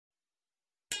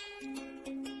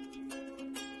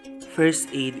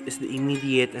First aid is the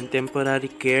immediate and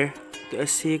temporary care to a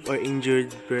sick or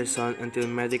injured person until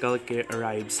medical care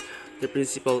arrives. The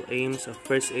principal aims of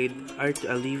first aid are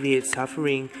to alleviate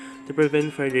suffering, to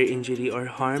prevent further injury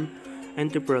or harm,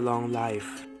 and to prolong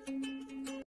life.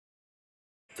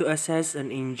 To assess an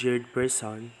injured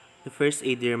person, the first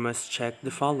aider must check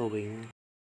the following.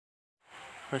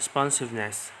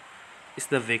 Responsiveness. Is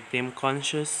the victim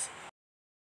conscious?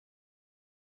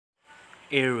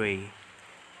 Airway.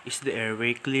 Is the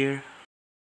airway clear?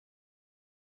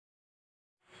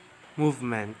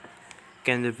 Movement.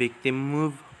 Can the victim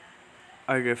move?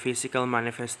 Are there physical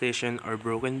manifestation or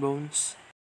broken bones?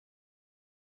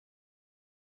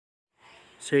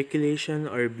 Circulation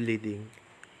or bleeding.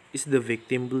 Is the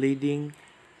victim bleeding?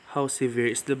 How severe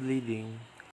is the bleeding?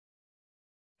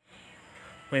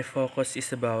 My focus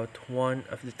is about one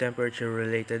of the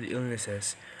temperature-related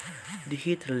illnesses, the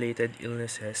heat-related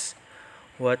illnesses.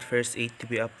 What first aid to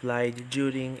be applied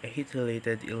during a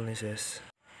heat-related illnesses?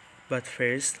 But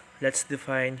first, let's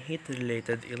define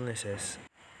heat-related illnesses.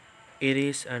 It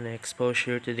is an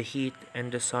exposure to the heat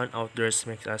and the sun outdoors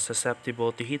makes us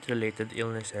susceptible to heat-related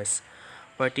illnesses.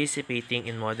 Participating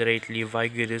in moderately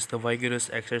vigorous to vigorous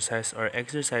exercise or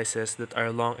exercises that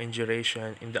are long in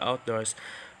duration in the outdoors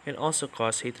can also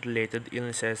cause heat-related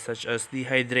illnesses such as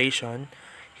dehydration,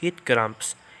 heat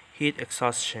cramps, heat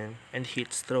exhaustion, and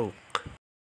heat stroke.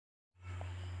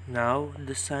 Now,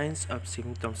 the signs of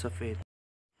symptoms of it.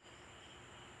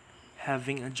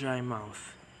 Having a dry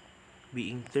mouth,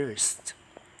 being thirst,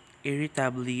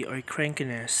 irritability or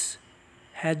crankiness,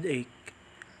 headache,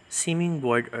 seeming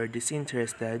bored or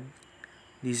disinterested,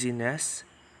 dizziness,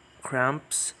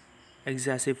 cramps,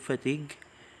 excessive fatigue,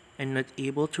 and not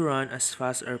able to run as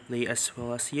fast or play as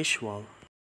well as usual.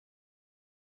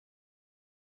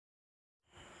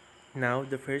 Now,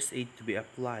 the first aid to be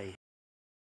applied.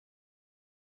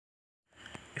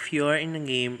 If you are in a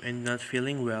game and not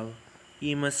feeling well,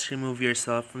 you must remove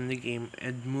yourself from the game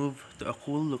and move to a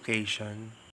cool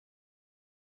location.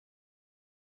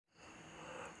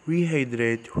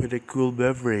 Rehydrate with a cool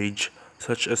beverage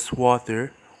such as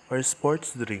water or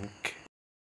sports drink.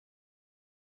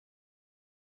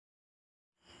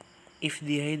 If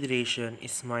dehydration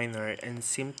is minor and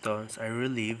symptoms are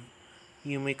relieved,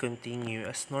 you may continue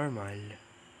as normal.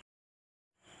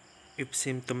 If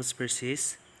symptoms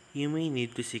persist, you may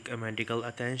need to seek a medical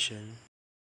attention.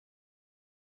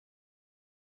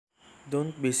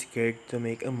 Don't be scared to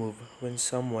make a move when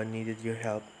someone needed your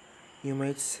help. You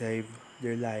might save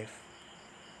their life.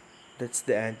 That's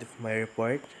the end of my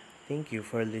report. Thank you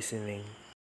for listening.